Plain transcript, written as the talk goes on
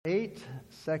8,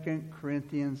 2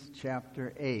 Corinthians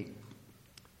chapter 8.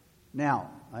 Now,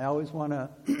 I always want to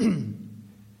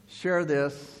share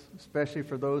this, especially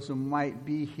for those who might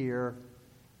be here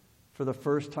for the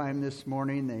first time this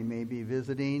morning. They may be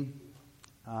visiting.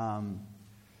 The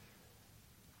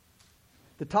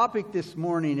topic this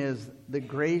morning is the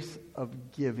grace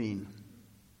of giving.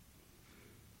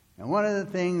 And one of the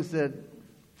things that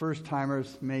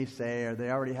first-timers may say, or they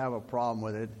already have a problem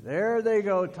with it, there they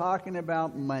go talking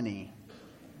about money.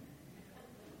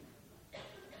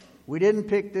 We didn't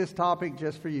pick this topic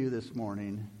just for you this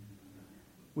morning.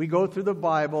 We go through the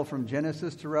Bible from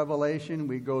Genesis to Revelation.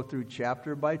 We go through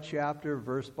chapter by chapter,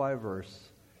 verse by verse.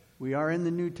 We are in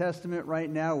the New Testament right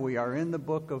now. We are in the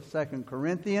book of 2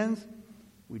 Corinthians.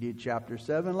 We did chapter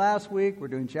 7 last week. We're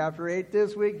doing chapter 8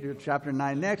 this week. We'll do chapter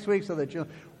 9 next week. So that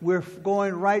we're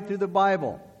going right through the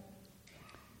Bible.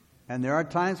 And there are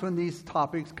times when these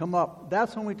topics come up.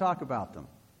 That's when we talk about them.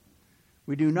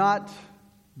 We do not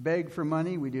beg for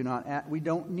money. We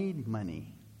don't need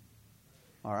money.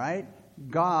 All right?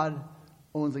 God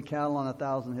owns the cattle on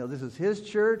 1,000 hills. This is His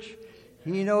church.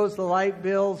 He knows the light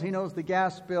bills. He knows the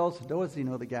gas bills. Does He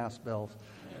know the gas bills?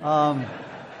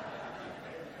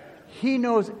 He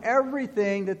knows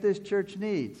everything that this church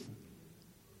needs.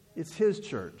 It's His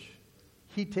church.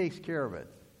 He takes care of it.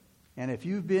 And if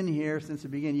you've been here since the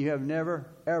beginning, you have never,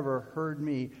 ever heard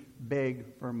me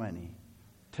beg for money.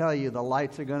 Tell you the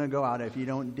lights are going to go out if you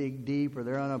don't dig deep or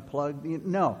they're unplugged.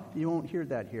 No, you won't hear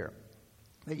that here.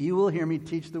 But you will hear me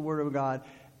teach the Word of God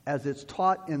as it's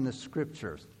taught in the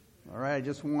Scriptures. All right, I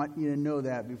just want you to know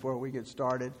that before we get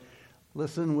started.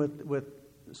 Listen with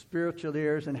spiritual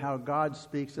ears and how God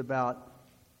speaks about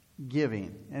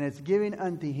giving. And it's giving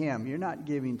unto Him. You're not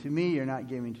giving to me. You're not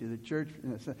giving to the church.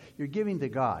 You're giving to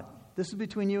God. This is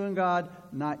between you and God,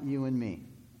 not you and me.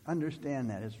 Understand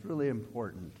that. It's really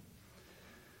important.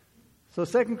 So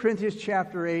 2 Corinthians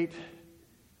chapter 8,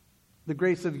 the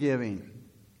grace of giving.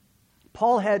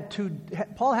 Paul had to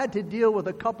deal with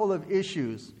a couple of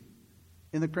issues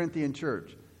in the Corinthian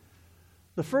church.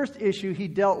 The first issue he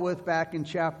dealt with back in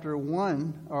chapter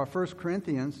 1, or 1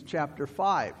 Corinthians chapter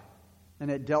 5. And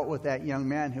it dealt with that young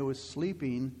man who was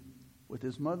sleeping with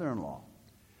his mother-in-law.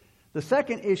 The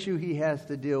second issue he has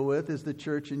to deal with is the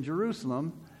church in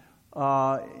Jerusalem.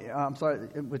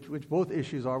 Which both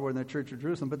issues are in the church of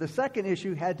Jerusalem. But the second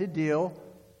issue had to deal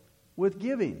with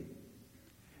giving.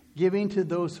 Giving to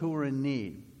those who were in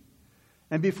need.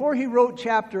 And before he wrote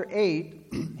chapter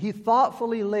 8, he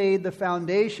thoughtfully laid the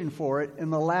foundation for it in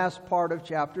the last part of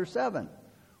chapter 7,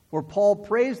 where Paul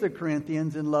praised the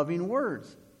Corinthians in loving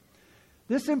words.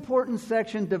 This important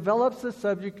section develops the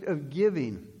subject of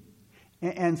giving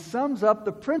and sums up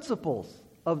the principles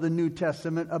of the New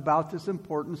Testament about this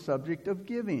important subject of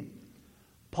giving.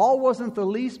 Paul wasn't the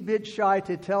least bit shy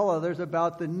to tell others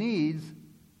about the needs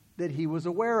that he was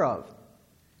aware of.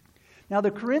 Now,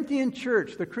 the Corinthian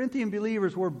church, the Corinthian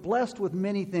believers were blessed with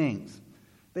many things.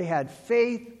 They had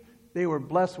faith. They were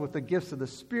blessed with the gifts of the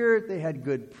Spirit. They had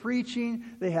good preaching.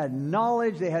 They had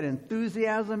knowledge. They had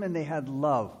enthusiasm. And they had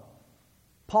love.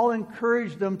 Paul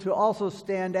encouraged them to also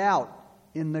stand out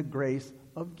in the grace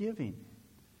of giving.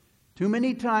 Too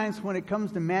many times when it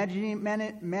comes to managing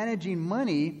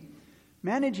money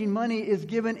is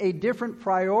given a different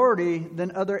priority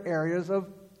than other areas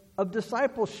of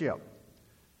discipleship.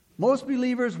 Most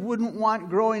believers wouldn't want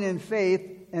growing in faith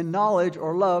and knowledge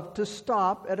or love to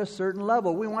stop at a certain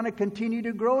level. We want to continue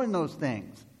to grow in those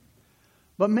things.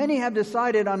 But many have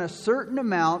decided on a certain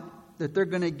amount that they're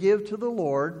going to give to the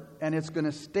Lord, and it's going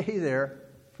to stay there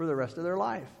for the rest of their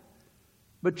life.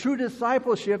 But true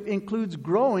discipleship includes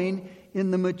growing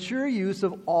in the mature use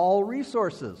of all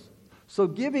resources. So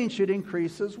giving should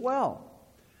increase as well.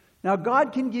 Now,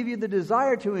 God can give you the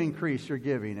desire to increase your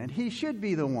giving, and He should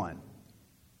be the one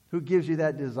who gives you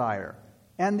that desire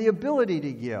and the ability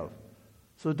to give.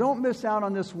 So don't miss out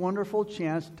on this wonderful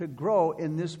chance to grow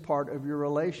in this part of your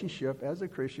relationship as a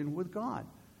Christian with God.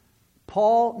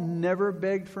 Paul never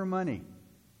begged for money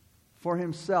for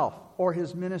himself or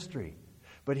his ministry.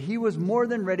 But he was more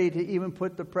than ready to even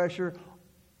put the pressure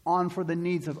on for the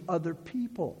needs of other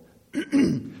people.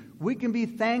 We can be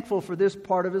thankful for this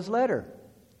part of his letter.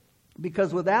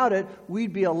 Because without it,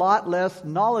 we'd be a lot less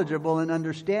knowledgeable and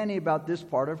understanding about this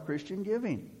part of Christian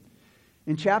giving.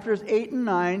 In chapters 8 and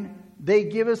 9, they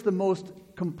give us the most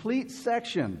complete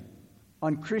section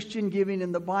on Christian giving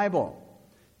in the Bible.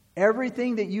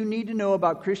 Everything that you need to know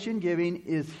about Christian giving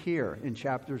is here in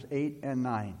chapters 8 and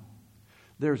 9.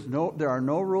 There are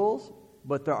no rules,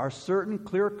 but there are certain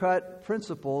clear-cut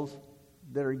principles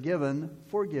that are given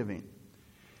for giving.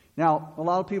 Now, a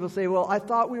lot of people say, well, I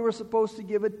thought we were supposed to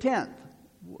give a tenth.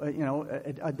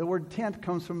 The word tenth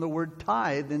comes from the word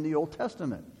tithe in the Old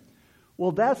Testament.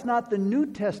 Well, that's not the New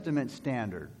Testament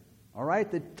standard. All right?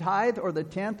 The tithe or the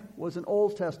tenth was an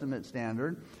Old Testament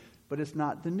standard, but it's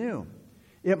not the New.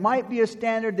 It might be a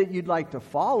standard that you'd like to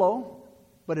follow,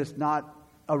 but it's not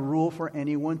a rule for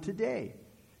anyone today.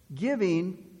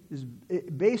 Giving is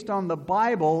based on the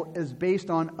Bible, is based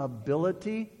on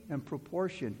ability and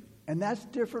proportion. And that's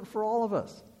different for all of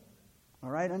us. All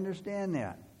right? Understand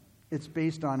that. It's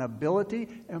based on ability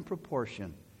and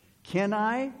proportion. Can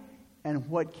I and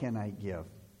what can I give?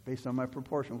 Based on my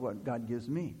proportion of what God gives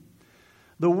me.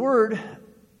 The word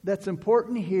that's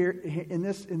important here in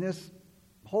this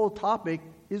whole topic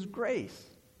is grace.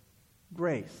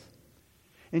 Grace.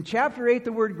 In chapter 8,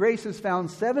 the word grace is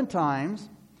found 7 times.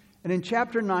 And in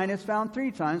chapter 9, it's found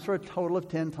 3 times, for a total of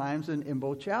 10 times in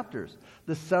both chapters.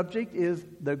 The subject is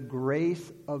the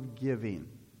grace of giving.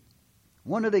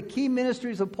 One of the key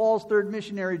ministries of Paul's third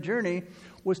missionary journey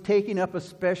was taking up a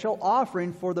special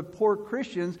offering for the poor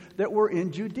Christians that were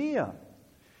in Judea.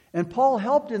 And Paul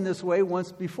helped in this way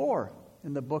once before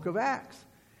in the book of Acts.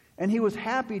 And he was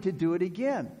happy to do it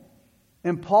again.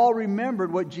 And Paul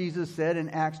remembered what Jesus said in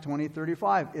Acts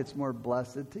 20:35. It's more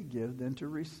blessed to give than to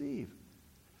receive.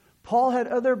 Paul had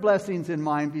other blessings in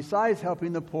mind besides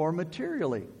helping the poor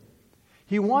materially.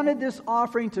 He wanted this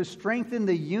offering to strengthen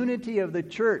the unity of the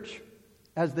church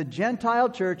as the Gentile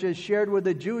churches shared with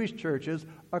the Jewish churches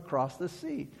across the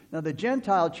sea. Now, the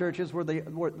Gentile churches were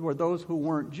those who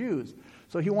weren't Jews.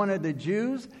 So he wanted the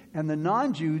Jews and the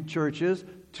non-Jew churches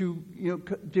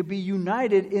to be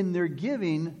united in their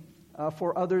giving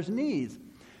for others' needs.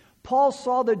 Paul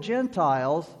saw the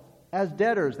Gentiles as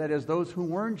debtors, that is, those who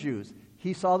weren't Jews.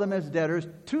 He saw them as debtors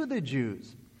to the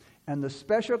Jews. And the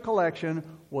special collection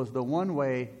was the one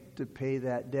way to pay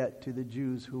that debt to the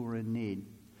Jews who were in need.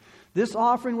 This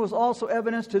offering was also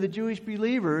evidence to the Jewish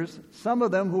believers, some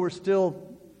of them who were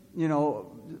still,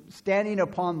 standing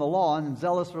upon the law and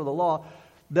zealous for the law,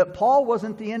 that Paul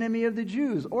wasn't the enemy of the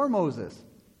Jews or Moses.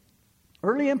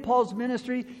 Early in Paul's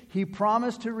ministry, he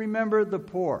promised to remember the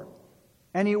poor,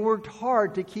 and he worked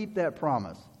hard to keep that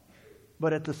promise.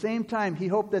 But at the same time, he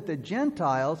hoped that the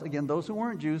Gentiles, again, those who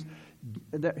weren't Jews,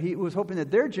 that he was hoping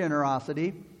that their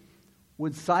generosity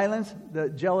would silence the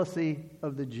jealousy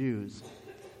of the Jews.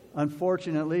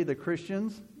 Unfortunately, the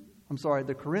Corinthians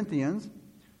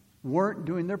weren't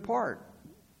doing their part.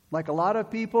 Like a lot of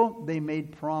people, they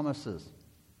made promises.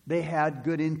 They had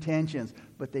good intentions,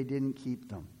 but they didn't keep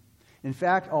them. In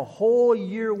fact, a whole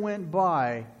year went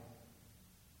by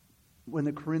when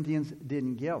the Corinthians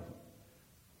didn't give.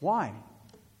 Why?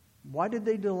 Why did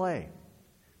they delay?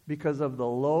 Because of the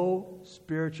low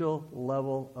spiritual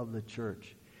level of the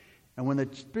church. And when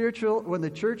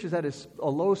the church is at a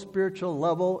low spiritual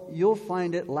level, you'll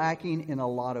find it lacking in a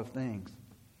lot of things.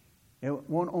 It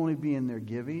won't only be in their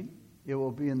giving, it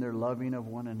will be in their loving of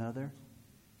one another.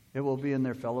 It will be in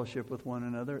their fellowship with one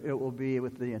another. It will be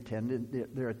with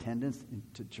their attendance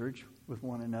to church with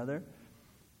one another.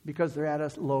 Because they're at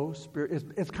a low spirit.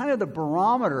 It's kind of the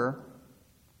barometer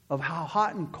of how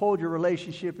hot and cold your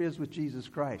relationship is with Jesus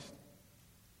Christ.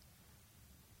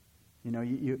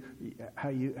 How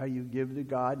you give to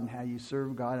God and how you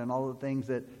serve God and all the things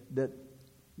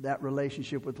that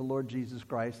relationship with the Lord Jesus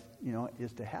Christ,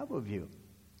 is to have of you.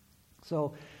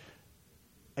 So,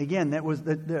 again, that was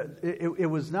it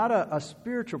was not a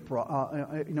spiritual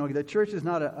the church is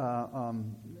not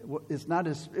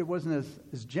it wasn't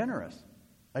as generous.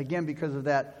 Again, because of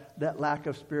that lack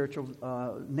of spiritual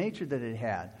nature that it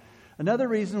had. Another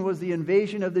reason was the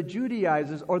invasion of the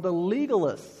Judaizers or the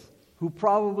legalists, who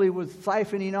probably was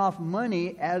siphoning off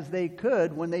money as they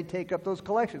could when they take up those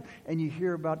collections. And you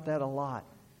hear about that a lot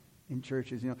in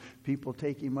churches. People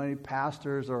taking money,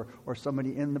 pastors or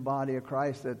somebody in the body of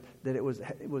Christ that it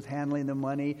was handling the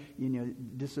money,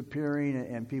 disappearing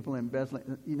and people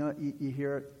embezzling. You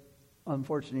hear it,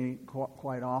 unfortunately,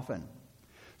 quite often.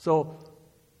 So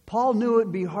Paul knew it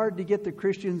would be hard to get the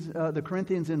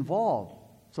Corinthians involved.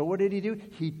 So what did he do?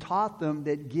 He taught them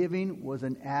that giving was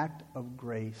an act of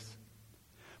grace.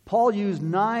 Paul used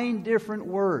 9 different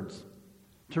words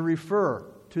to refer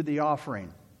to the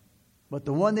offering. But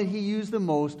the one that he used the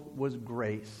most was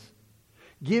grace.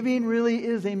 Giving really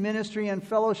is a ministry and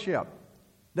fellowship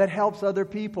that helps other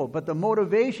people. But the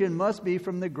motivation must be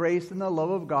from the grace and the love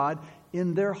of God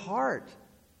in their heart.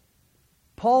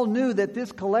 Paul knew that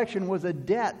this collection was a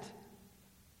debt.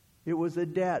 It was a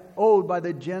debt owed by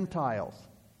the Gentiles.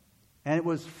 And it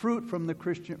was fruit from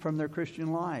their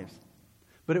Christian lives.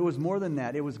 But it was more than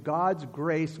that. It was God's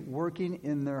grace working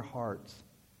in their hearts.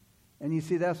 And you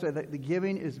see, that's why the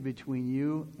giving is between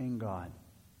you and God.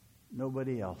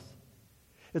 Nobody else.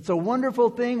 It's a wonderful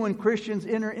thing when Christians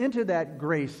enter into that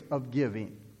grace of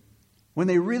giving, when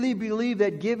they really believe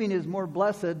that giving is more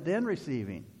blessed than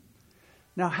receiving.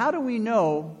 Now, how do we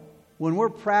know when we're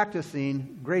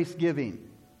practicing grace giving?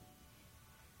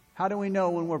 How do we know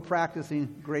when we're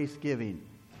practicing grace giving?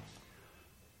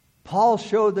 Paul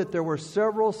showed that there were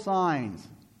several signs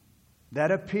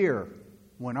that appear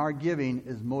when our giving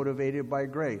is motivated by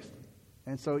grace.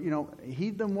 And so,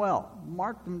 heed them well.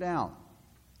 Mark them down.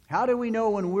 How do we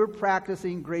know when we're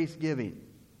practicing grace giving?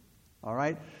 All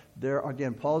right?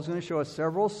 Paul's going to show us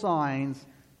several signs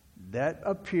that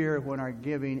appear when our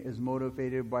giving is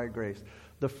motivated by grace.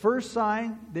 The first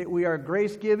sign that we are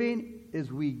grace giving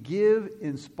is we give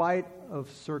in spite of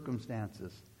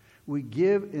circumstances. We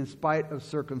give in spite of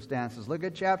circumstances. Look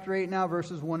at chapter 8 now,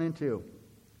 verses 1 and 2.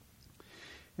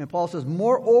 And Paul says,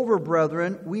 "Moreover,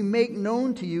 brethren, we make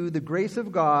known to you the grace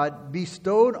of God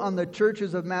bestowed on the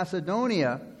churches of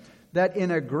Macedonia, that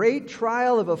in a great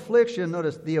trial of affliction,"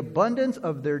 notice, "the abundance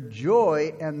of their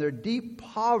joy and their deep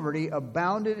poverty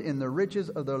abounded in the riches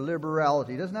of their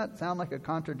liberality." Doesn't that sound like a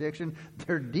contradiction?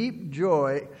 Their deep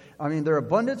joy, their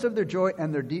abundance of their joy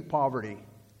and their deep poverty.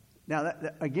 Now,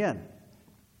 again,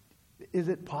 is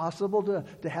it possible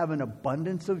to have an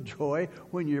abundance of joy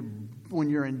when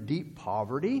you're in deep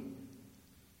poverty?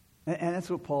 And that's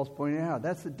what Paul's pointing out.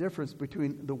 That's the difference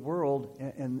between the world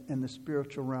and the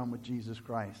spiritual realm with Jesus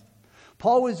Christ.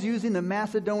 Paul was using the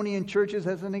Macedonian churches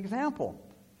as an example.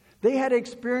 They had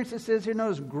experienced, it says here,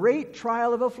 notice, great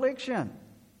trial of affliction.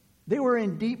 They were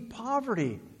in deep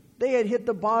poverty. They had hit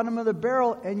the bottom of the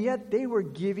barrel, and yet they were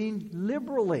giving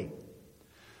liberally.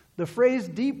 The phrase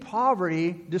deep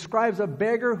poverty describes a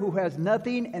beggar who has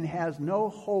nothing and has no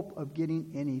hope of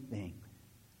getting anything.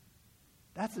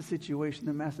 That's the situation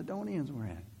the Macedonians were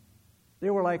in. They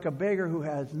were like a beggar who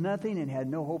has nothing and had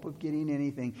no hope of getting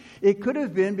anything. It could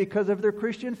have been because of their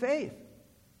Christian faith,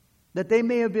 that they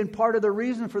may have been part of the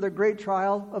reason for the great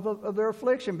trial of their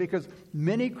affliction, because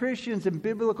many Christians in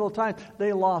biblical times,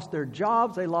 they lost their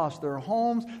jobs, they lost their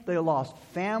homes, they lost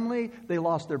family, they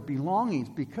lost their belongings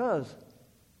because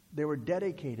they were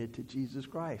dedicated to Jesus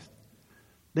Christ.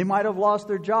 They might have lost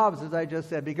their jobs, as I just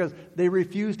said, because they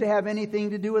refused to have anything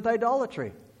to do with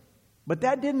idolatry. But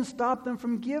that didn't stop them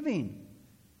from giving.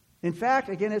 In fact,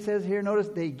 again, it says here, notice,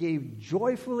 they gave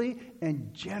joyfully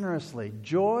and generously.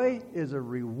 Joy is a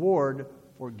reward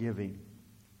for giving.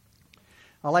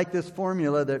 I like this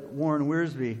formula that Warren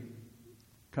Wiersbe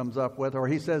comes up with, or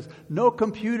he says, no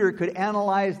computer could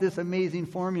analyze this amazing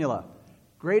formula.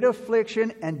 Great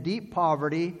affliction and deep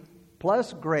poverty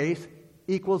plus grace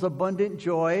equals abundant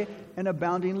joy and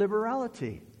abounding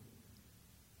liberality.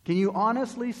 Can you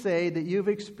honestly say that you've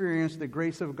experienced the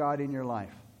grace of God in your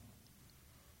life?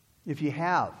 If you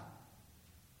have,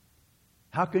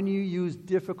 how can you use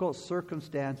difficult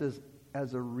circumstances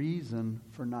as a reason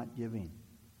for not giving?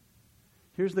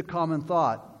 Here's the common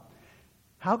thought.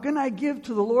 How can I give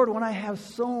to the Lord when I have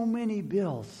so many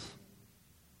bills?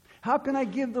 How can I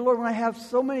give to the Lord when I have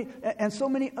so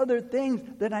many other things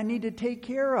that I need to take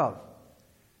care of?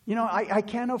 I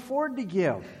can't afford to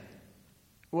give.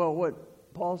 Well,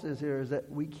 what Paul says here is that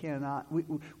we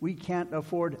can't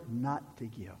afford not to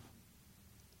give.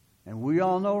 And we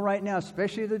all know right now,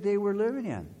 especially the day we're living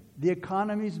in, the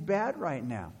economy's bad right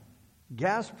now.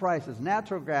 Gas prices,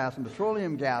 natural gas and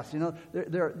petroleum gas,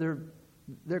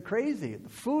 they're crazy. The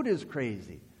food is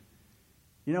crazy.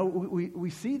 We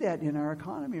see that in our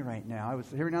economy right now. I was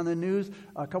hearing on the news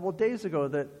a couple of days ago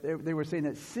that they were saying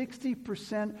that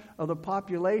 60% of the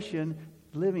population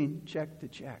living check to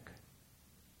check.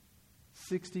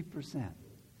 60%.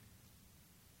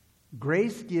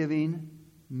 Grace giving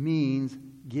means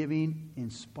giving in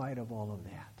spite of all of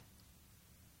that.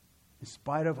 In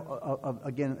spite of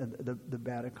again, the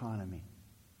bad economy.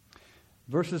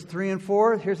 Verses 3 and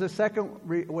 4, here's the second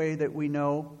way that we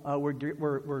know we're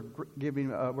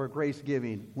grace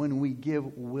giving, when we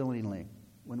give willingly.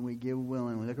 When we give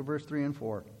willingly. Look at verse 3 and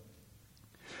 4.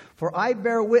 For I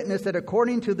bear witness that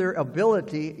according to their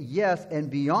ability, yes, and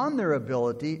beyond their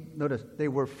ability, notice, they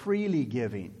were freely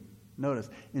giving. Notice,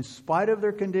 in spite of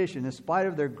their condition, in spite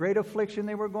of their great affliction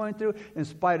they were going through, in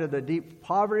spite of the deep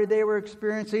poverty they were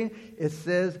experiencing, it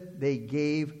says they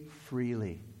gave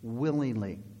freely,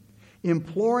 willingly,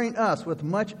 imploring us with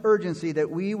much urgency that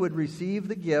we would receive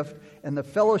the gift and the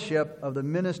fellowship of the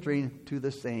ministering to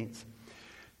the saints.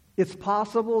 It's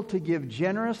possible to give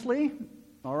generously,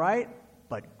 all right,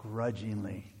 but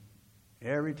grudgingly.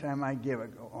 Every time I give, I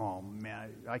go, oh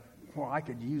man, I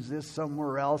could use this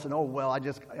somewhere else, and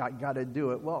I got to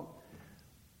do it. Well,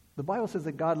 the Bible says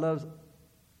that God loves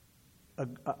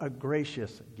a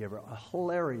gracious giver, a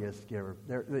hilarious giver.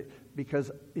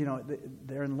 Because,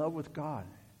 they're in love with God.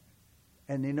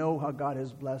 And they know how God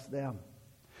has blessed them.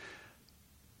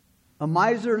 A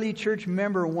miserly church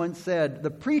member once said,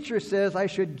 "The preacher says I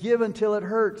should give until it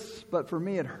hurts, but for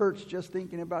me it hurts just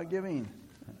thinking about giving."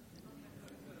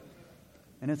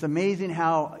 And it's amazing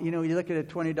how, you look at a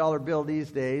 $20 bill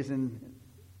these days and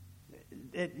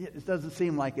it doesn't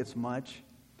seem like it's much.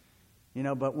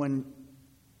 But when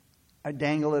I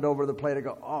dangle it over the plate, I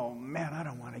go, "Oh man, I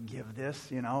don't want to give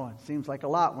this." It seems like a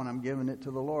lot when I'm giving it to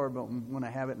the Lord, but when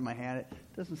I have it in my hand, it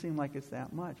doesn't seem like it's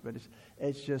that much. But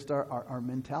it's just our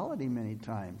mentality many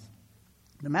times.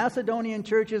 The Macedonian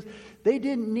churches, they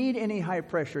didn't need any high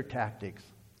pressure tactics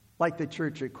like the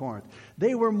church at Corinth.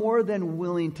 They were more than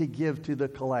willing to give to the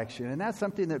collection. And that's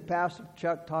something that Pastor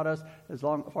Chuck taught us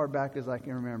far back as I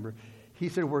can remember. He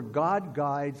said, where God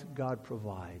guides, God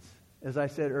provides. As I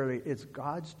said earlier, it's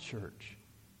God's church.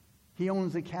 He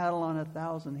owns the cattle on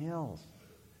 1,000 hills.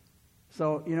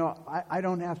 So, I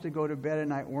don't have to go to bed at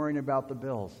night worrying about the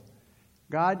bills.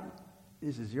 God,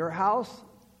 this is your house.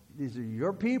 These are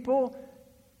your people.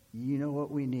 You know what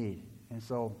we need. And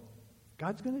so,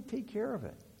 God's going to take care of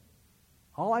it.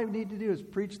 All I need to do is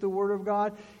preach the Word of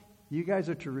God. You guys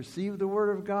are to receive the Word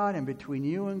of God. And between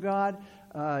you and God,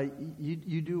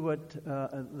 you do what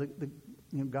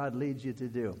God leads you to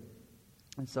do.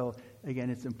 And so, again,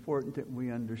 it's important that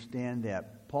we understand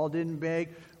that. Paul didn't beg.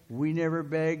 We never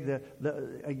beg.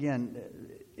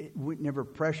 We never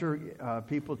pressure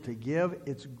people to give.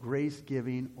 It's grace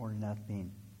giving or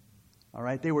nothing. All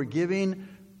right? They were giving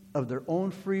of their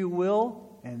own free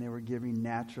will, and they were giving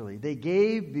naturally. They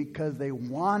gave because they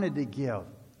wanted to give.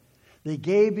 They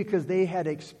gave because they had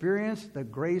experienced the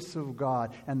grace of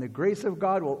God. And the grace of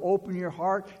God will open your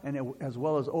heart and as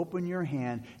well as open your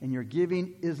hand. And your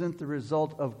giving isn't the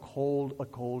result of a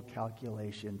cold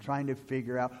calculation, trying to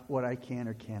figure out what I can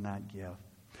or cannot give.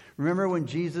 Remember when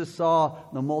Jesus saw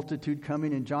the multitude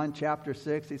coming in John chapter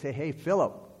 6? He said, "Hey,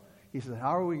 Philip." He says,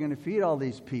 "How are we going to feed all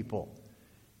these people?"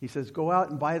 He says, "Go out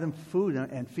and buy them food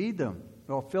and feed them."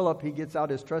 Well, Philip, he gets out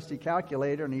his trusty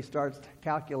calculator and he starts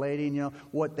calculating,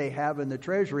 what they have in the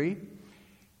treasury.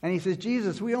 And he says,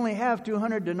 "Jesus, we only have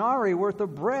 200 denarii worth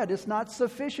of bread. It's not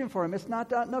sufficient for him. It's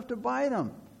not enough to buy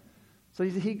them." So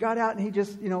he got out and he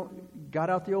just, got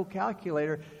out the old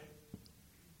calculator.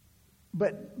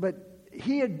 But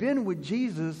he had been with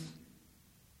Jesus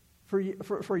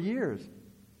for years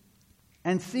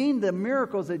and seen the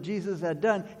miracles that Jesus had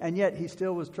done, and yet he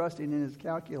still was trusting in his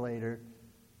calculator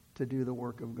to do the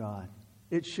work of God.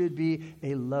 It should be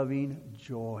a loving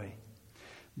joy.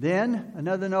 Then,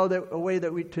 a way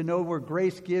that we to know we're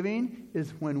grace giving is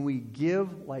when we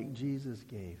give like Jesus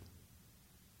gave.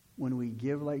 When we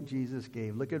give like Jesus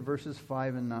gave. Look at verses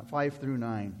 5 through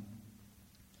 9.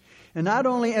 "And not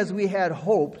only as we had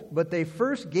hoped, but they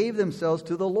first gave themselves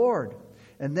to the Lord,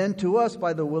 and then to us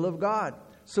by the will of God.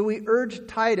 So we urged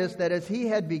Titus that as he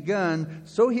had begun,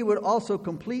 so he would also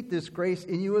complete this grace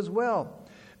in you as well.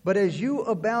 But as you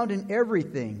abound in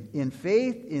everything, in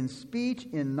faith, in speech,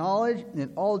 in knowledge,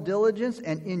 in all diligence,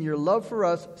 and in your love for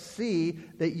us, see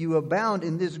that you abound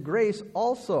in this grace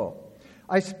also.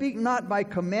 I speak not by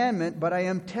commandment, but I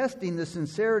am testing the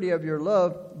sincerity of your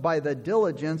love by the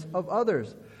diligence of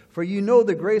others. For you know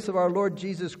the grace of our Lord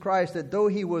Jesus Christ, that though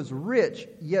he was rich,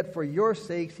 yet for your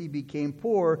sakes he became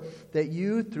poor, that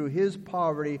you through his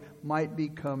poverty might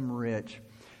become rich."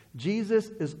 Jesus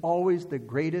is always the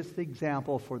greatest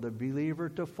example for the believer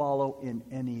to follow in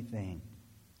anything.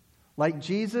 Like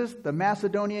Jesus, the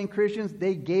Macedonian Christians,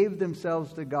 they gave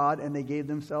themselves to God and they gave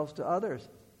themselves to others.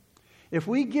 If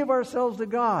we give ourselves to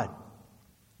God,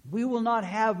 we will not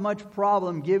have much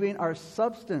problem giving our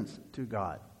substance to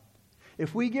God.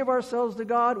 If we give ourselves to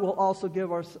God, we'll also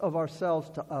give of ourselves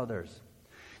to others.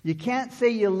 You can't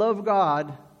say you love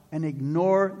God and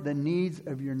ignore the needs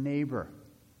of your neighbor.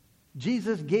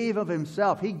 Jesus gave of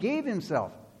himself. He gave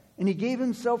himself. And he gave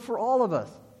himself for all of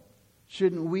us.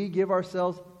 Shouldn't we give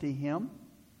ourselves to him?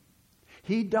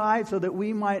 He died so that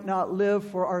we might not live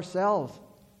for ourselves,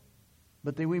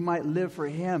 but that we might live for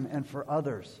him and for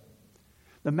others.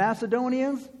 The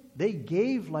Macedonians, they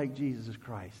gave like Jesus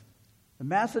Christ. The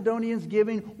Macedonians'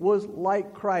 giving was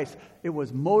like Christ. It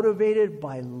was motivated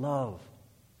by love.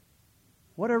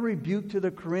 What a rebuke to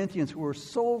the Corinthians who were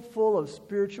so full of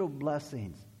spiritual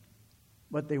blessings.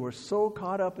 But they were so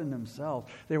caught up in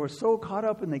themselves. They were so caught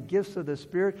up in the gifts of the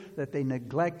Spirit that they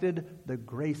neglected the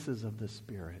graces of the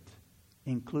Spirit,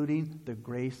 including the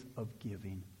grace of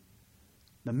giving.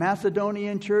 The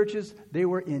Macedonian churches, they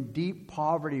were in deep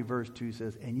poverty, verse 2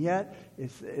 says. And yet,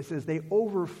 it says they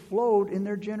overflowed in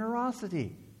their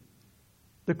generosity.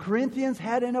 The Corinthians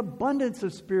had an abundance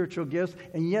of spiritual gifts,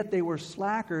 and yet they were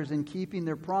slackers in keeping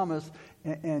their promise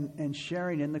and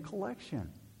sharing in the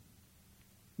collection.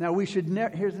 Now, we should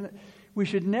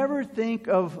never think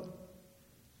of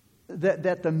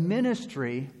that the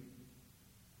ministry,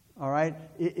 all right,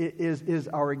 is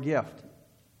our gift.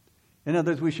 In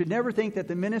other words, we should never think that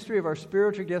the ministry of our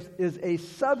spiritual gifts is a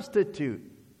substitute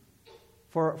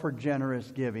for generous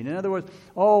giving. In other words,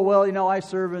 I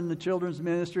serve in the children's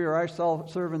ministry, or I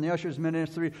serve in the ushers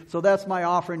ministry, so that's my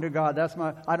offering to God.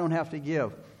 I don't have to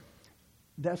give.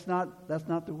 That's not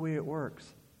the way it works.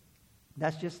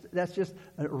 That's just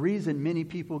a reason many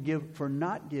people give for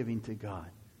not giving to God.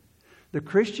 The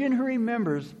Christian who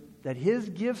remembers that his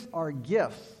gifts are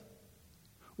gifts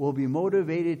will be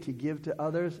motivated to give to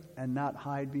others and not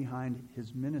hide behind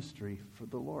his ministry for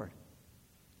the Lord.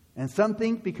 And some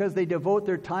think because they devote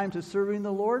their time to serving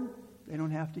the Lord, they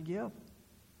don't have to give.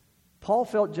 Paul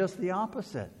felt just the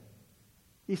opposite.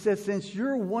 He says, since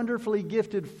you're wonderfully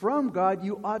gifted from God,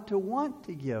 you ought to want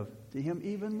to give to Him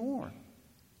even more.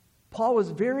 Paul was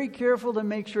very careful to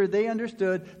make sure they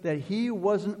understood that he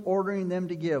wasn't ordering them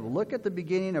to give. Look at the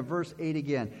beginning of verse 8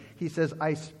 again. He says,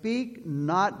 I speak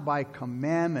not by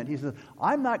commandment. He says,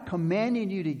 I'm not commanding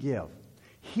you to give.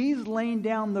 He's laying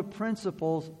down the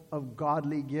principles of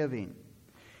godly giving.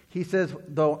 He says,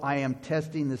 though I am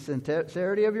testing the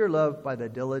sincerity of your love by the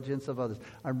diligence of others.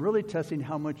 I'm really testing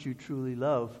how much you truly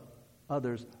love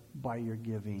others by your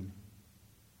giving.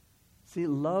 See,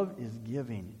 love is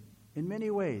giving in many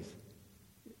ways.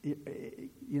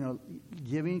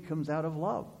 Giving comes out of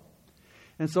love.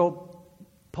 And so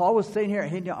Paul was saying here,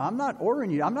 hey, I'm not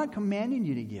ordering you, I'm not commanding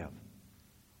you to give.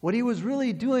 What he was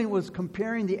really doing was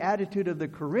comparing the attitude of the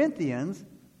Corinthians,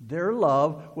 their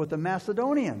love, with the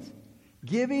Macedonians.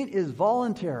 Giving is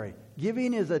voluntary.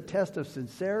 Giving is a test of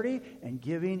sincerity, and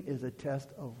giving is a test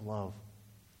of love.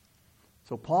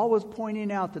 So Paul was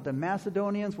pointing out that the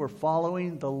Macedonians were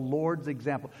following the Lord's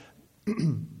example.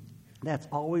 That's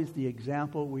always the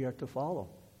example we are to follow.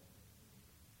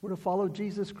 We're to follow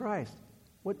Jesus Christ.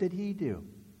 What did He do?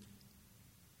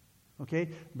 Okay,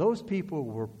 those people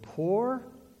were poor.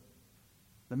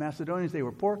 The Macedonians, they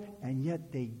were poor, and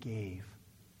yet they gave.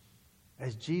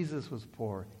 As Jesus was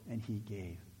poor, and He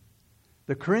gave.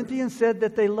 The Corinthians said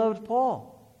that they loved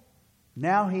Paul.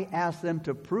 Now he asked them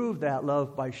to prove that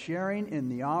love by sharing in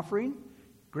the offering.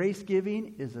 Grace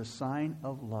giving is a sign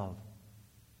of love.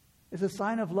 It's a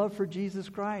sign of love for Jesus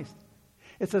Christ.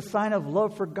 It's a sign of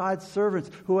love for God's servants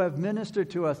who have ministered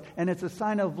to us. And it's a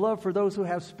sign of love for those who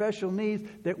have special needs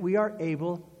that we are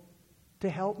able to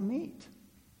help meet.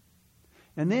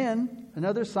 And then,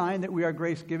 another sign that we are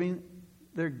grace giving,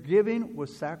 their giving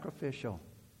was sacrificial.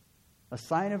 A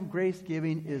sign of grace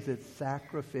giving is it's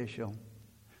sacrificial.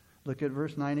 Look at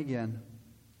verse 9 again.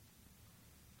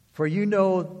 For you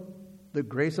know the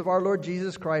grace of our Lord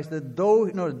Jesus Christ, that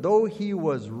though He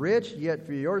was rich, yet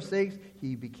for your sakes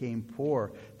He became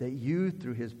poor, that you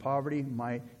through His poverty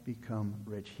might become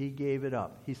rich. He gave it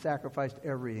up. He sacrificed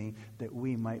everything that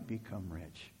we might become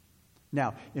rich.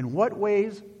 Now, in what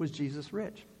ways was Jesus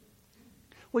rich?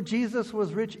 Well, Jesus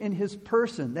was rich in His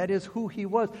person. That is who He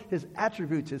was, His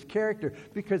attributes, His character,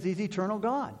 because He's eternal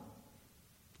God.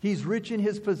 He's rich in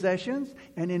His possessions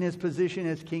and in His position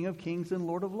as King of Kings and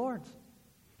Lord of Lords.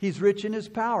 He's rich in His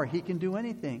power. He can do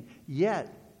anything.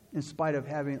 Yet, in spite of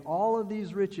having all of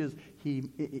these riches,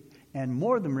 and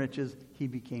more than riches, He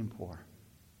became poor.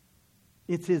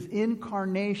 It's His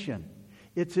incarnation.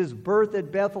 It's His birth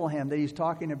at Bethlehem that He's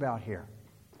talking about here.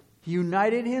 He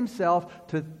united Himself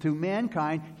to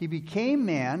mankind. He became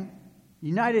man,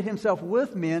 united Himself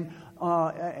with men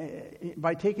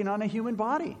by taking on a human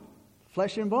body,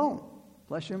 flesh and bone,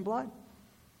 flesh and blood.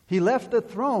 He left the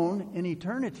throne in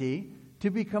eternity to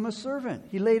become a servant.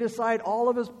 He laid aside all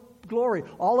of His glory,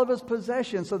 all of His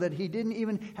possessions, so that He didn't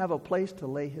even have a place to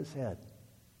lay His head.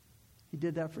 He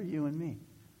did that for you and me.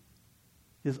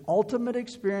 His ultimate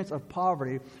experience of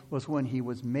poverty was when He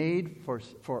was made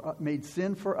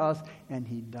sin for us, and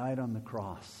He died on the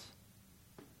cross.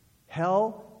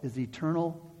 Hell is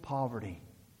eternal poverty.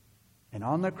 And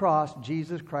on the cross,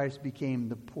 Jesus Christ became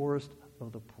the poorest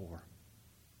of the poor.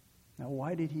 Now,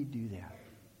 why did He do that?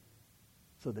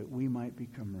 So that we might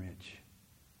become rich.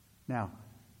 Now,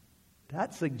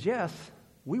 that suggests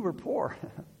we were poor.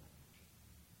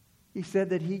 He said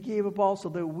that He gave up all so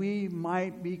that we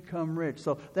might become rich.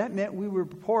 So that meant we were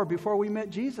poor before we met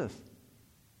Jesus.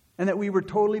 And that we were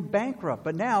totally bankrupt.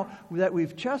 But now that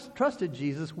we've just trusted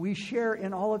Jesus, we share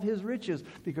in all of His riches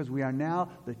because we are now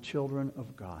the children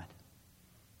of God.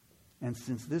 And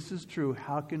since this is true,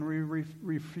 how can we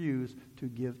refuse to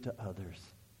give to others?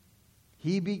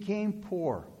 He became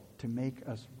poor to make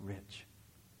us rich.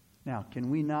 Now, can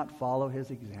we not follow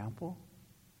his example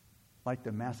like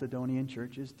the Macedonian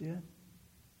churches did?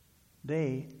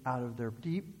 They, out of their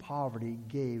deep poverty,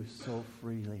 gave so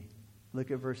freely. Look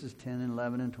at verses 10 and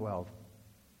 11 and 12.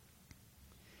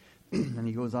 And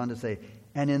he goes on to say,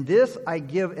 and in this I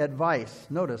give advice.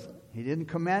 Notice, he didn't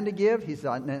command to give. He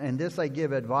said, and this I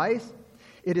give advice.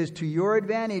 It is to your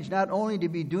advantage not only to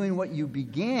be doing what you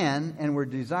began and were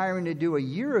desiring to do a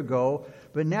year ago,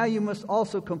 but now you must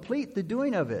also complete the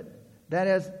doing of it. That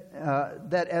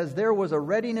as there was a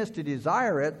readiness to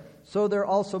desire it, so there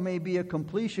also may be a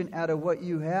completion out of what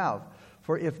you have.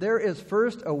 For if there is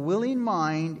first a willing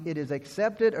mind, it is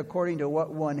accepted according to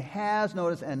what one has,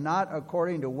 notice, and not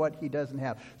according to what he doesn't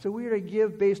have. So we are to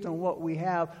give based on what we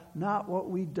have, not what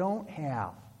we don't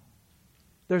have.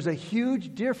 There's a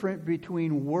huge difference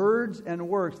between words and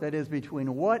works, that is,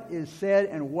 between what is said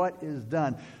and what is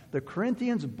done. The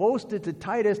Corinthians boasted to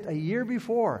Titus a year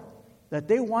before that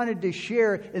they wanted to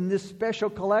share in this special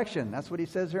collection. That's what he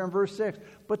says here in verse 6.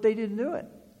 But they didn't do it.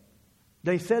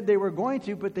 They said they were going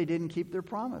to, but they didn't keep their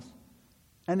promise.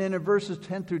 And then in verses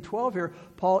 10 through 12 here,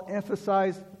 Paul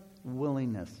emphasized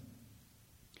willingness.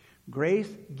 Grace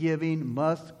giving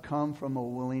must come from a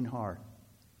willing heart.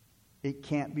 It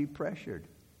can't be pressured.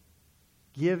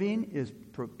 Giving is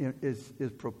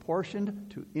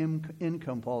proportioned to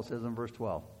income, Paul says in verse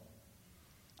 12.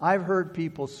 I've heard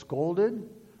people scolded.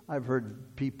 I've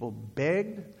heard people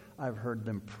begged. I've heard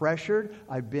them pressured.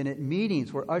 I've been at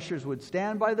meetings where ushers would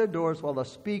stand by the doors while the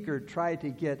speaker tried to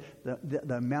get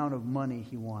the amount of money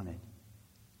he wanted.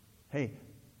 Hey,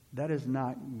 that is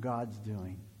not God's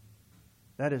doing.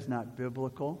 That is not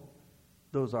biblical.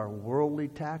 Those are worldly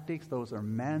tactics. Those are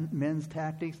men's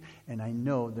tactics. And I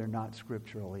know they're not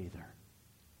scriptural either.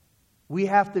 We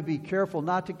have to be careful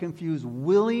not to confuse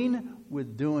willing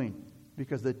with doing.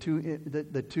 Because the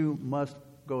two must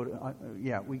go to...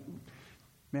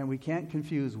 we can't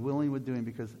confuse willing with doing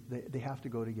because they have to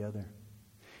go together.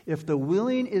 If the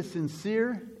willing is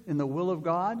sincere in the will of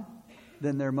God,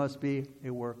 then there must be a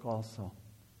work also.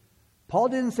 Paul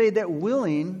didn't say that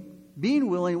being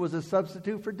willing was a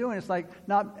substitute for doing. It's like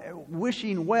not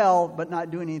wishing well, but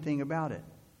not doing anything about it.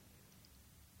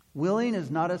 Willing is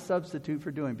not a substitute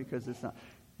for doing because it's not.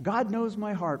 God knows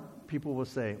my heart, people will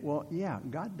say. Well, yeah,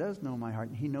 God does know my heart.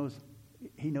 And He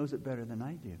knows it better than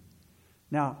I do.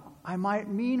 Now, I might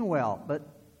mean well, but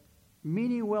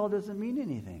meaning well doesn't mean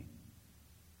anything.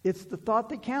 It's the thought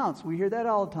that counts. We hear that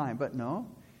all the time. But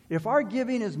no, if our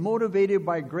giving is motivated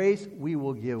by grace, we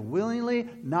will give willingly,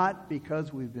 not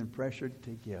because we've been pressured to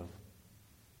give.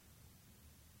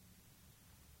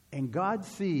 And God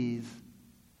sees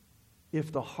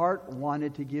if the heart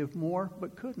wanted to give more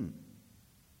but couldn't.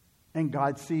 And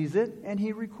God sees it and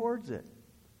He records it.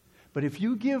 But if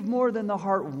you give more than the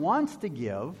heart wants to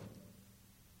give,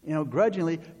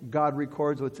 grudgingly, God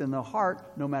records what's in the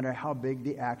heart, no matter how big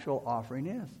the actual offering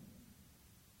is.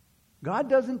 God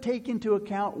doesn't take into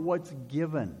account what's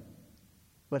given,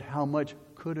 but how much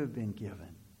could have been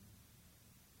given.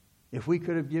 If we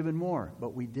could have given more,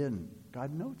 but we didn't,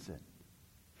 God notes it.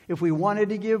 If we wanted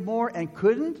to give more and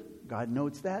couldn't, God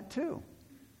notes that too.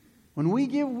 When we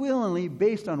give willingly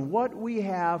based on what we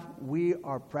have, we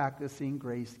are practicing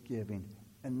grace giving.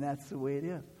 And that's the way it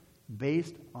is.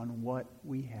 Based on what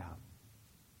we have.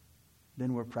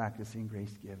 Then we're practicing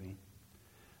grace giving.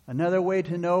 Another way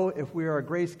to know if we are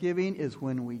grace giving is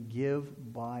when we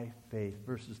give by faith.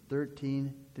 Verses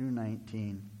 13 through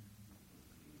 19.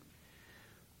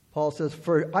 Paul says,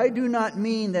 "For I do not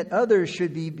mean that others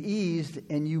should be eased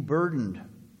and you burdened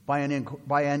by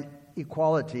an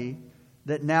equality,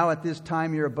 that now at this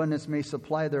time your abundance may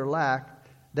supply their lack,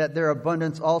 that their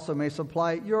abundance also may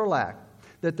supply your lack,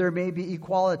 that there may be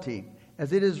equality.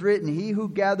 As it is written, he who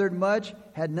gathered much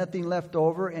had nothing left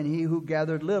over, and he who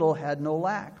gathered little had no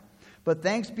lack. But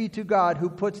thanks be to God who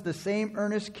puts the same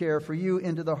earnest care for you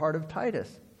into the heart of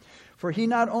Titus. For he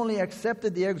not only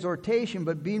accepted the exhortation,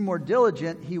 but being more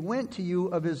diligent, he went to you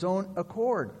of his own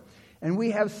accord. And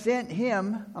we have sent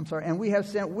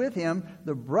with him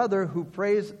the brother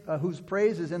whose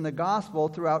praise is in the gospel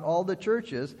throughout all the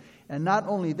churches. And not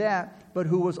only that, but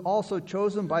who was also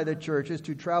chosen by the churches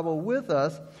to travel with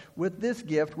us with this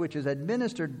gift, which is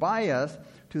administered by us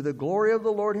to the glory of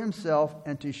the Lord himself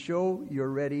and to show your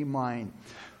ready mind."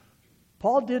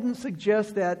 Paul didn't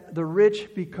suggest that the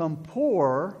rich become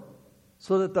poor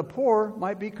so that the poor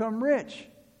might become rich.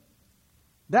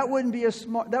 That wouldn't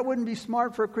be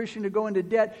smart for a Christian to go into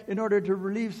debt in order to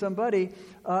relieve somebody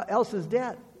else's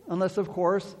debt. Unless, of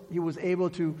course, he was able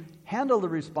to handle the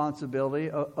responsibility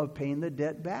of paying the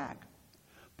debt back.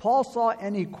 Paul saw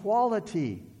an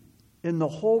equality in the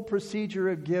whole procedure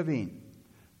of giving.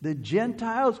 The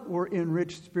Gentiles were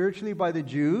enriched spiritually by the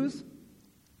Jews,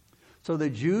 so the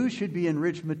Jews should be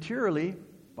enriched materially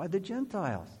by the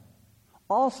Gentiles.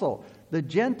 Also, the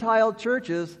Gentile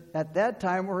churches at that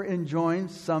time were enjoying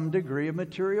some degree of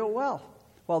material wealth,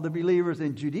 while the believers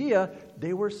in Judea,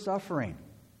 they were suffering.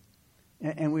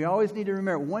 And we always need to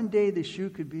remember, one day the shoe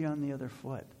could be on the other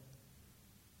foot.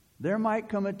 There might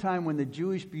come a time when the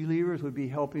Jewish believers would be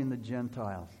helping the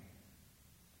Gentiles.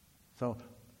 So,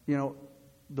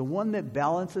 the one that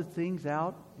balances things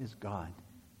out is God.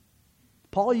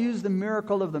 Paul used the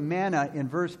miracle of the manna in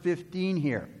verse 15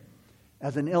 here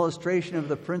as an illustration of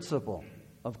the principle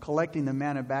of collecting the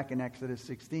manna back in Exodus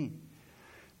 16.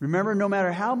 Remember, no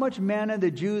matter how much manna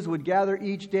the Jews would gather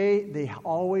each day, they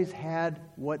always had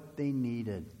what they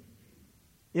needed.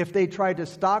 If they tried to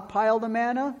stockpile the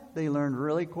manna, they learned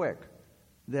really quick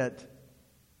that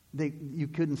you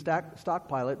couldn't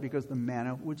stockpile it because the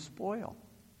manna would spoil.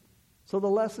 So the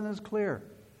lesson is clear.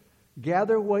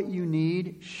 Gather what you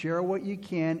need, share what you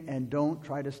can, and don't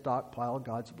try to stockpile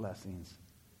God's blessings.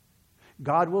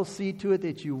 God will see to it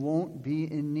that you won't be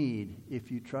in need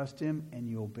if you trust Him and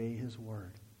you obey His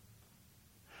word.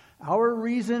 Our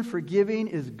reason for giving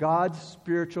is God's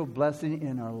spiritual blessing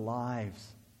in our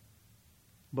lives.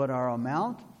 But our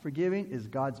amount for giving is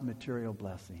God's material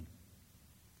blessing.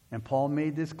 And Paul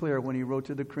made this clear when he wrote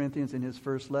to the Corinthians in his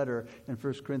first letter in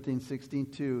 1 Corinthians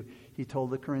 16:2. He told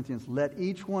the Corinthians, "Let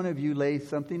each one of you lay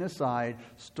something aside,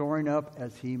 storing up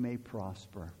as he may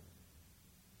prosper."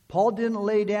 Paul didn't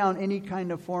lay down any kind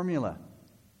of formula,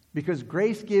 because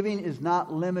grace giving is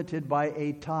not limited by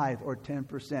a tithe or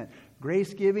 10%.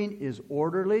 Grace giving is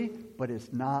orderly, but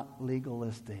it's not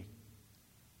legalistic.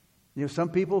 Some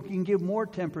people can give more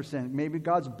 10%. Maybe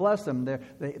God's blessed them.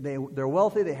 They're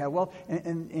wealthy, they have wealth,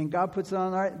 and God puts it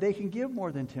on their heart. They can give more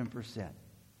than 10%.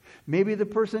 Maybe the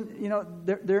person,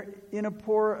 they're in a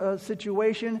poor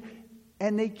situation,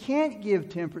 and they can't give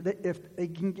 10%. If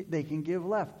they can give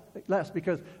less,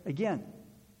 because again,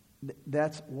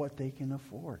 that's what they can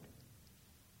afford.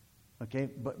 Okay,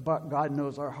 but God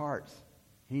knows our hearts.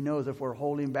 He knows if we're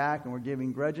holding back and we're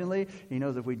giving grudgingly. He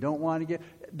knows if we don't want to give.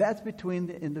 That's between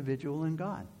the individual and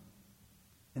God.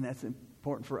 And that's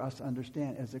important for us to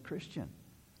understand as a Christian.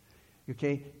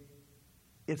 Okay?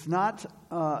 It's not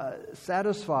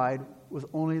satisfied with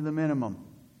only the minimum.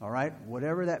 All right?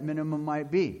 Whatever that minimum might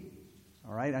be.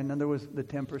 All right? I know there was the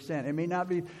 10%. It may not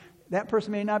be, that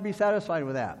person may not be satisfied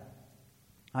with that.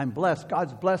 I'm blessed.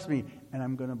 God's blessed me, and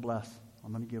I'm going to bless.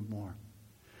 I'm going to give more.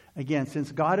 Again,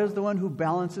 since God is the one who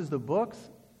balances the books,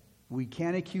 we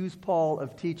can't accuse Paul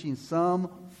of teaching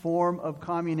some form of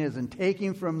communism,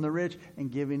 taking from the rich and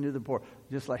giving to the poor,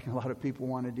 just like a lot of people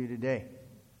want to do today.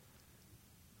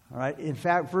 All right. In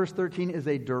fact, verse 13 is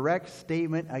a direct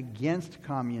statement against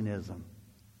communism.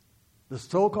 The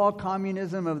so-called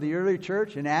communism of the early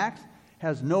church in Acts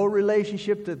has no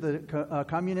relationship to the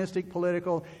communistic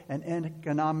political and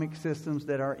economic systems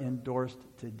that are endorsed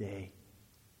today.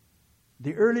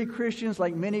 The early Christians,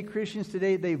 like many Christians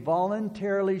today, they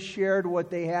voluntarily shared what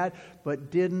they had,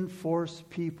 but didn't force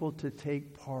people to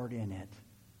take part in it.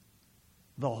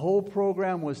 The whole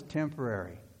program was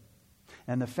temporary.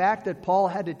 And the fact that Paul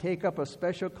had to take up a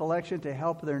special collection to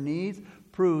help their needs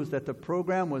proves that the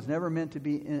program was never meant to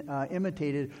be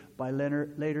imitated by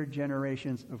later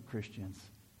generations of Christians.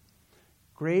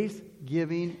 Grace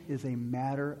giving is a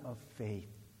matter of faith.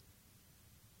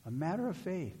 A matter of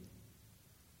faith.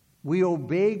 We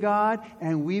obey God,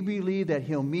 and we believe that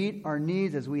He'll meet our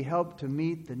needs as we help to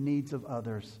meet the needs of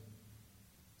others.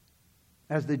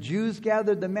 As the Jews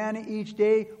gathered the manna each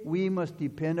day, we must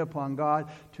depend upon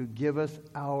God to give us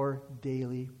our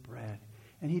daily bread.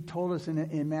 And He told us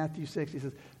in Matthew 6, He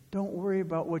says, don't worry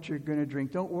about what you're going to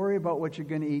drink. Don't worry about what you're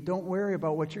going to eat. Don't worry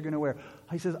about what you're going to wear.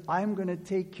 He says, I'm going to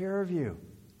take care of you.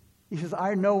 He says,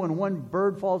 I know when one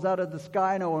bird falls out of the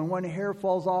sky, I know when one hair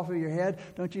falls off of your head.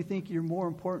 Don't you think you're more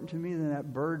important to me than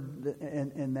that bird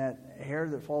and that hair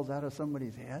that falls out of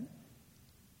somebody's head?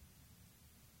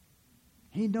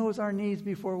 He knows our needs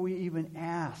before we even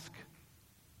ask.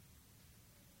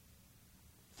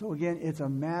 So again, it's a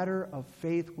matter of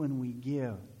faith when we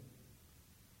give.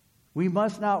 We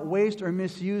must not waste or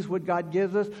misuse what God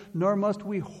gives us, nor must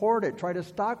we hoard it, try to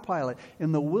stockpile it.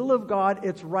 In the will of God,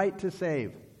 it's right to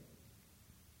save.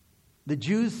 The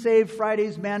Jews saved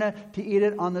Friday's manna to eat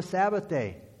it on the Sabbath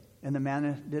day, and the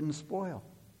manna didn't spoil.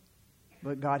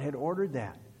 But God had ordered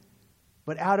that.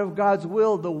 But out of God's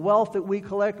will, the wealth that we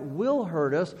collect will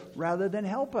hurt us rather than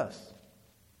help us.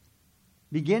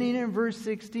 Beginning in verse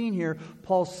 16 here,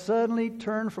 Paul suddenly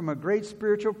turned from a great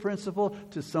spiritual principle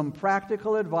to some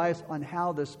practical advice on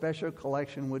how the special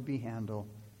collection would be handled.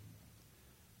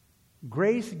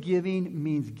 Grace giving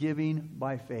means giving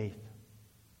by faith,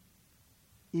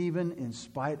 even in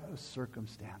spite of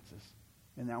circumstances.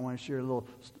 And I want to share a little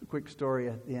quick story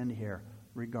at the end here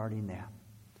regarding that.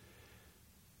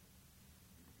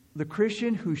 The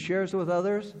Christian who shares with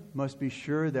others must be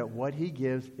sure that what he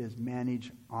gives is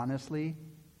managed honestly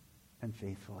and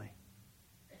faithfully.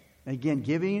 Again,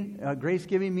 grace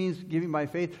giving means giving by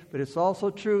faith, but it's also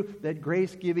true that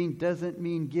grace giving doesn't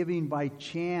mean giving by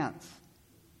chance.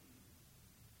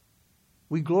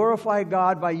 We glorify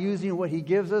God by using what He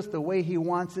gives us the way He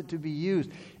wants it to be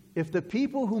used. If the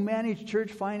people who manage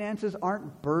church finances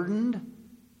aren't burdened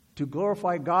to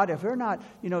glorify God, if they're not,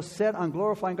 set on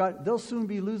glorifying God, they'll soon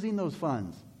be losing those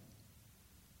funds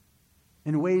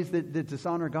in ways that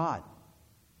dishonor God.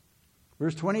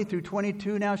 Verse 20 through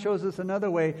 22 now shows us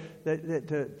another way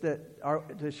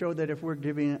to show that if we're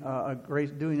giving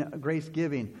doing a grace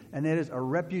giving, and that is a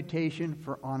reputation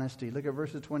for honesty. Look at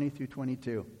verses 20 through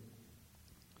 22.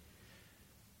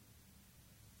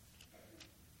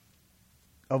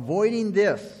 Avoiding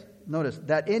this, notice,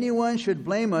 that anyone should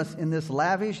blame us in this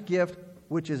lavish gift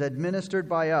which is administered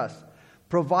by us,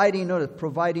 providing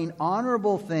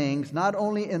honorable things, not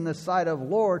only in the sight of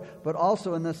Lord, but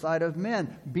also in the sight of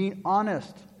men, being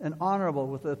honest and honorable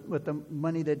with the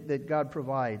money that God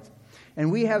provides. And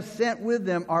we have sent with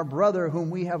them our brother, whom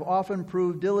we have often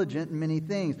proved diligent in many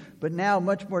things, but now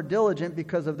much more diligent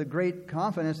because of the great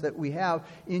confidence that we have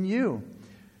in you.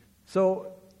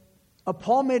 So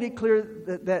Paul made it clear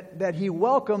that he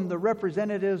welcomed the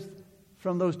representatives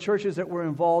from those churches that were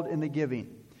involved in the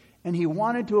giving. And he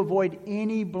wanted to avoid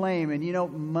any blame.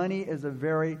 And money is a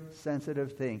very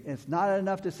sensitive thing. It's not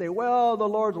enough to say, well, the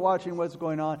Lord's watching what's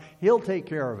going on. He'll take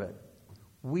care of it.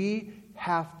 We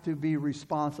have to be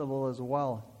responsible as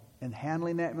well in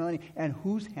handling that money. And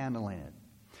who's handling it?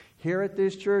 Here at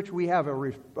this church, we have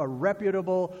a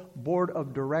reputable board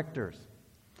of directors.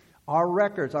 Our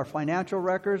records, our financial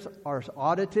records, are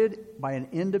audited by an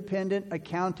independent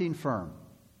accounting firm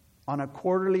on a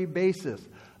quarterly basis.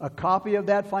 A copy of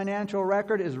that financial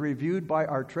record is reviewed by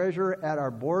our treasurer at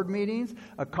our board meetings.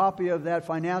 A copy of that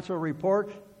financial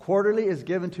report quarterly is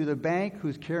given to the bank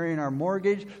who's carrying our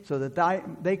mortgage so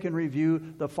that they can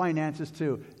review the finances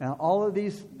too. And all of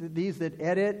these that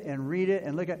edit and read it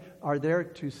and look at are there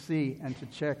to see and to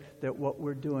check that what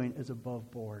we're doing is above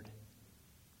board.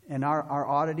 And our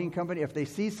auditing company, if they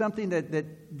see something that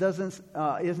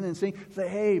isn't in sync, say,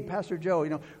 hey, Pastor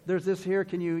Joe, there's this here.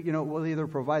 Can you, we'll either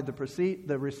provide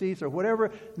the receipts or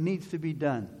whatever needs to be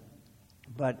done.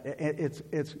 But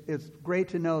it's great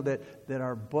to know that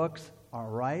our books are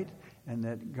right and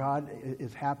that God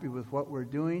is happy with what we're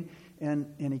doing. And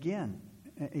again,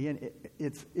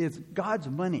 it's God's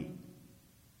money.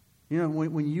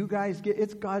 When you guys get,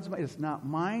 it's God's money. It's not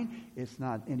mine. It's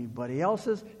not anybody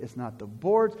else's. It's not the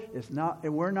board's.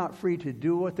 We're not free to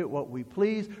do with it what we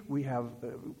please. We have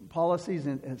policies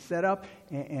and set up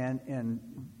and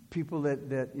people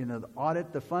that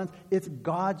audit the funds. It's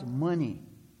God's money.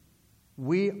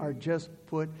 We are just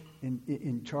put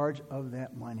in charge of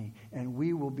that money, and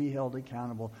we will be held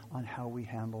accountable on how we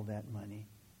handle that money.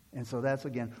 And so that's,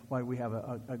 again, why we have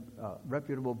a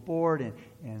reputable board and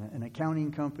an accounting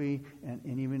company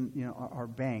and even, our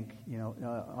bank,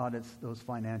 audits those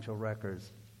financial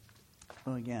records.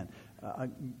 Well, again, a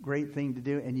great thing to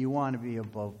do, and you want to be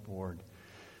above board.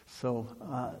 So,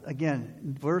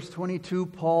 again, verse 22,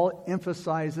 Paul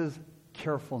emphasizes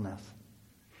carefulness.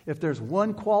 If there's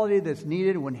one quality that's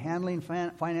needed when handling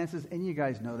finances, and you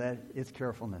guys know that, it's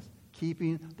carefulness.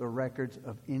 Keeping the records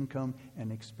of income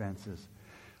and expenses.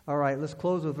 All right, let's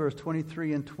close with verse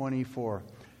 23 and 24.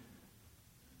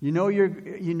 You know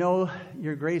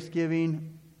your grace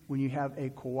giving when you have a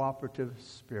cooperative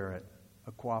spirit.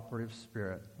 A cooperative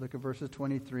spirit. Look at verses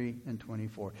 23 and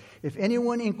 24. If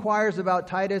anyone inquires about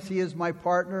Titus, he is my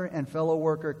partner and fellow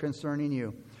worker concerning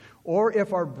you. Or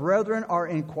if our brethren are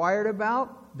inquired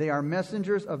about, they are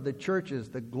messengers of the churches,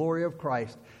 the glory of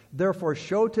Christ. Therefore,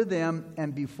 show to them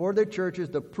and before the churches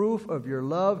the proof of your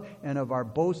love and of our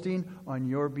boasting on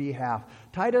your behalf.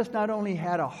 Titus not only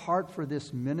had a heart for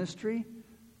this ministry,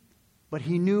 but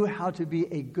he knew how to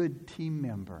be a good team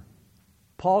member.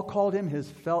 Paul called him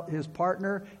his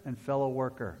partner and fellow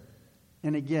worker.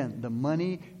 And again, the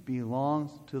money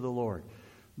belongs to the Lord.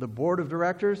 The board of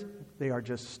directors, they are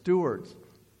just stewards,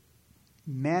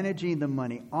 managing the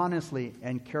money honestly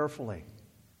and carefully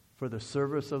for the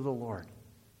service of the Lord.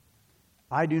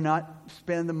 I do not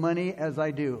spend the money as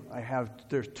I do.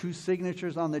 There's 2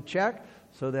 signatures on the check.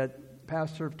 so that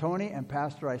Pastor Tony and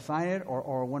Pastor I sign it,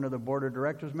 or one of the board of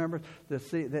directors members, to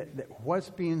see that what's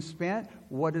being spent,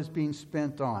 what is being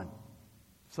spent on.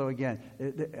 So again,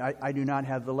 I do not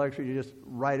have the luxury to just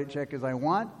write a check as I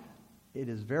want. It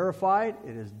is verified,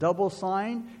 it is double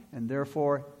signed, and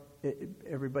therefore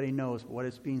everybody knows what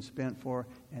it's being spent for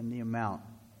and the amount.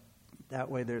 That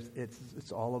way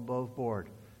it's all above board.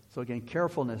 So again,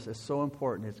 carefulness is so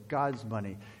important. It's God's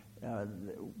money.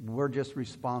 We're just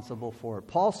responsible for it.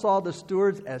 Paul saw the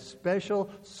stewards as special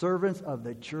servants of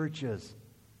the churches.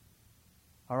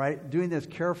 All right? Doing this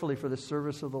carefully for the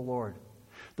service of the Lord.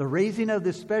 The raising of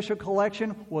this special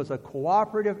collection was a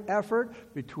cooperative effort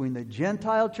between the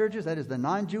Gentile churches, that is the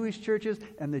non-Jewish churches,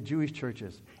 and the Jewish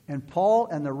churches. And Paul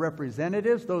and the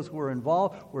representatives, those who were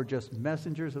involved, were just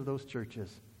messengers of those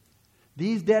churches.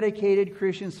 These dedicated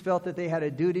Christians felt that they had a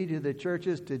duty to the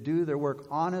churches to do their work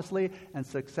honestly and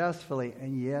successfully.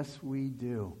 And yes, we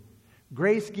do.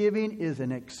 Grace giving is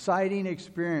an exciting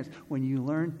experience when you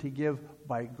learn to give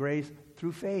by grace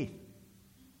through faith.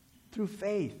 Through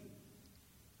faith.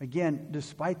 Again,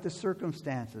 despite the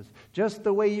circumstances. Just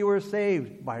the way you were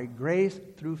saved, by grace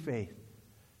through faith.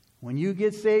 When you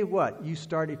get saved, what? You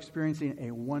start experiencing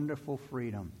a wonderful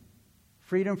freedom.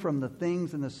 Freedom from the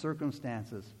things and the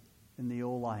circumstances in the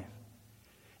old life.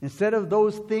 Instead of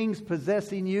those things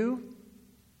possessing you,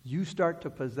 you start to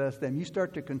possess them. You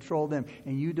start to control them,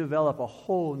 and you develop a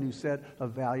whole new set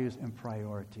of values and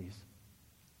priorities.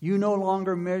 You no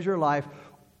longer measure life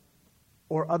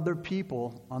or other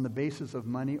people on the basis of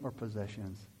money or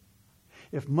possessions.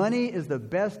 If money is the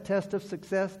best test of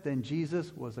success, then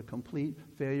Jesus was a complete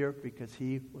failure because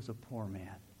he was a poor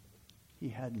man. He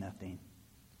had nothing.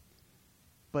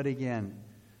 But again,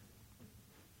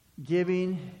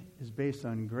 giving is based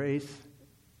on grace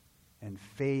and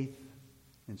faith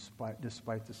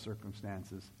despite the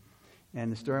circumstances.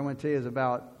 And the story I want to tell you is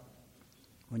about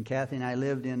when Kathy and I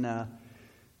lived in a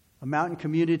mountain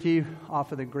community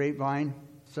off of the Grapevine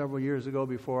several years ago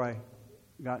before I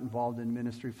got involved in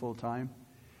ministry full time.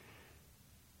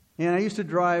 And I used to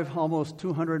drive almost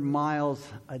 200 miles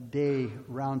a day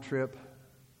round trip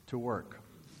to work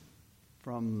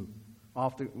from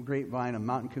off the Grapevine, a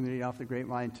mountain community off the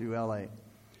Grapevine, to L.A.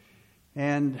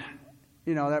 And,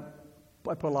 I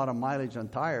put a lot of mileage on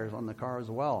tires on the car as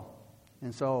well.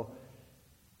 And so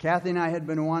Kathy and I had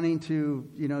been wanting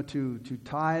to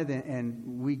tithe,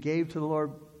 and we gave to the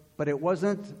Lord, but it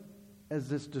wasn't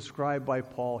as it's described by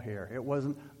Paul here. It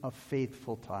wasn't a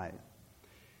faithful tithe.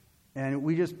 And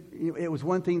it was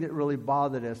one thing that really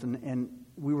bothered us, and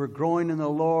we were growing in the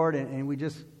Lord, and we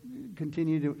just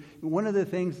continued to. One of the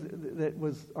things that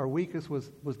was our weakest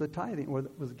was the tithing, or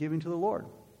was giving to the Lord.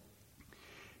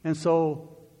 And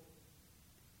so,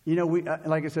 we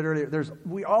like I said earlier,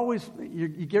 you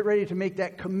get ready to make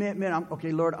that commitment.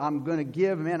 Okay, Lord, I'm going to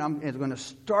give, man. It's going to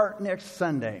start next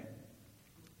Sunday.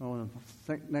 Well,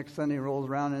 next Sunday rolls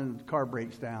around and the car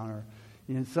breaks down, or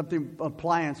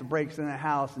appliance breaks in the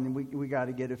house, and we got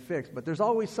to get it fixed. But there's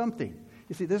always something.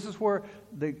 You see, this is where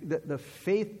the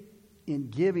faith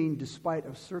in giving despite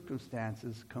of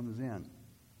circumstances comes in.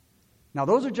 Now,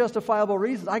 those are justifiable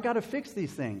reasons. I got to fix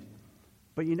these things.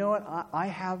 But you know what? I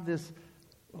have this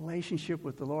relationship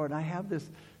with the Lord. I have this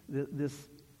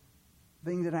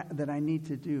thing that I need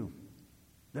to do,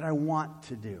 that I want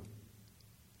to do.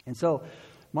 And so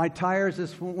my tires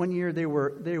this one year, they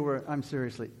were I'm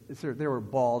seriously, they were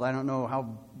bald. I don't know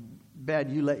how bad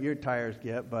you let your tires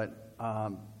get, but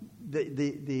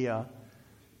the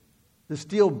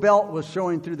steel belt was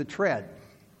showing through the tread.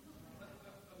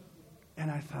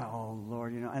 And I thought, oh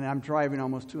Lord, and I'm driving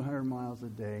almost 200 miles a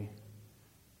day.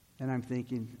 And I'm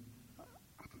thinking,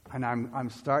 and I'm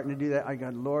starting to do that. I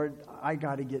got, Lord, I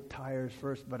got to get tires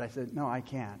first. But I said, no, I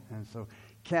can't. And so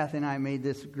Kathy and I made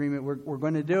this agreement. We're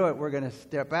going to do it. We're going to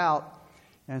step out.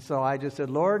 And so I just said,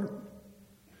 Lord,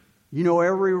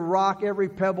 every rock, every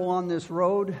pebble on this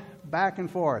road, back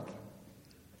and forth.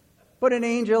 Put an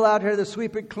angel out here to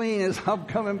sweep it clean as I'm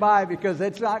coming by, because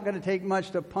it's not going to take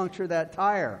much to puncture that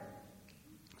tire.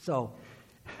 So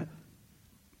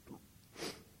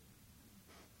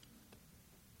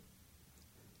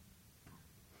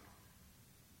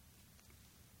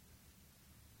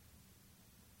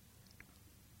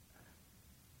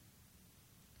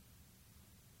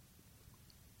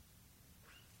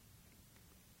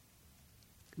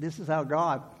this is how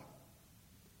God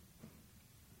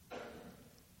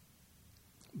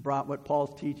brought what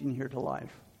Paul's teaching here to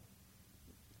life.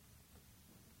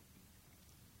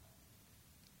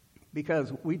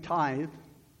 Because we tithe,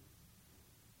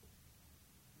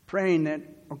 praying that,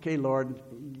 okay, Lord,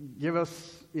 give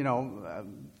us,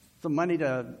 some money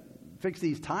to fix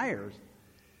these tires.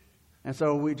 And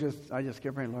so I just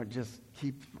kept praying, Lord, just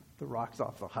keep the rocks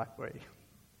off the highway.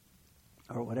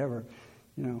 Or whatever,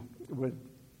 would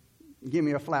give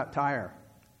me a flat tire.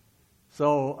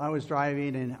 So I was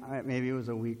driving, and maybe it was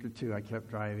a week or two, I kept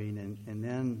driving, and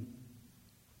then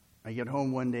I get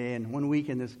home one day, and one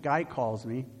weekend this guy calls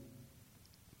me.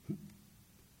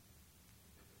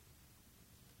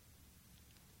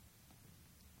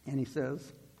 And he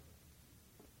says,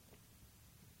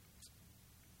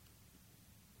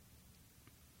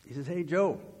 hey,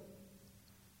 Joe.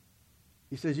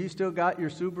 He says, you still got your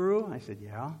Subaru? I said,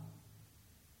 yeah.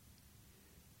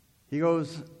 He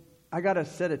goes, I got a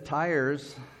set of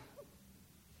tires.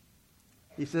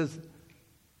 He says,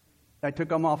 I took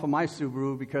them off of my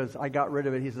Subaru because I got rid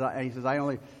of it. He says, I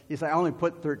only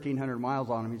put 1,300 miles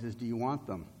on them. He says, do you want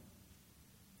them?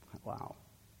 Wow.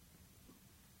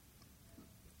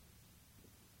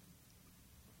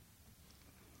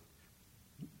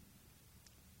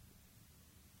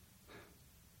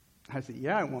 I said,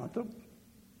 yeah, I want them.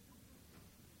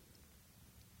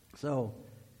 So,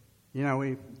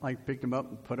 we picked them up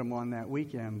and put them on that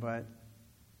weekend, but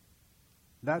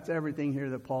that's everything here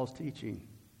that Paul's teaching.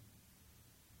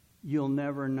 You'll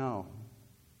never know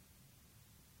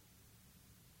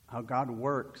how God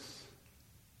works,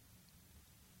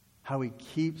 how he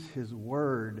keeps his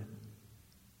word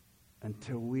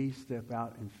until we step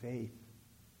out in faith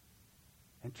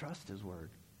and trust his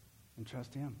word and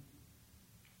trust him.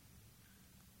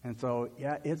 And so,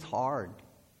 yeah, it's hard.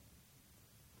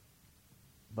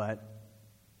 But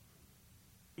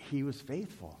he was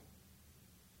faithful.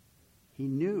 He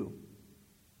knew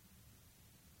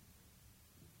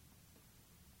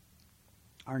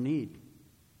our need.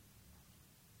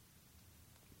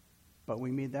 But we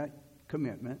made that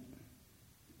commitment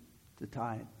to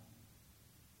tithe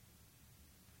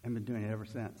and been doing it ever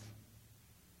since.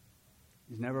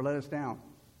 He's never let us down.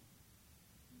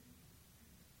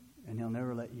 And he'll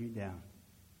never let you down.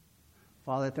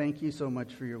 Father, thank you so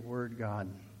much for your word,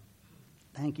 God.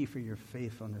 Thank you for your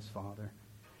faithfulness, Father.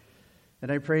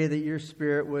 And I pray that your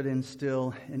Spirit would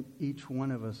instill in each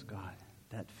one of us, God,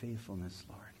 that faithfulness,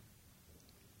 Lord.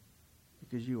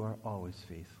 Because you are always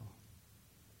faithful.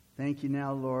 Thank you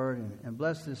now, Lord, and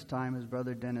bless this time as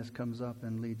Brother Dennis comes up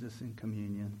and leads us in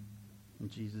communion. In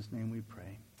Jesus' name we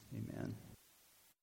pray. Amen.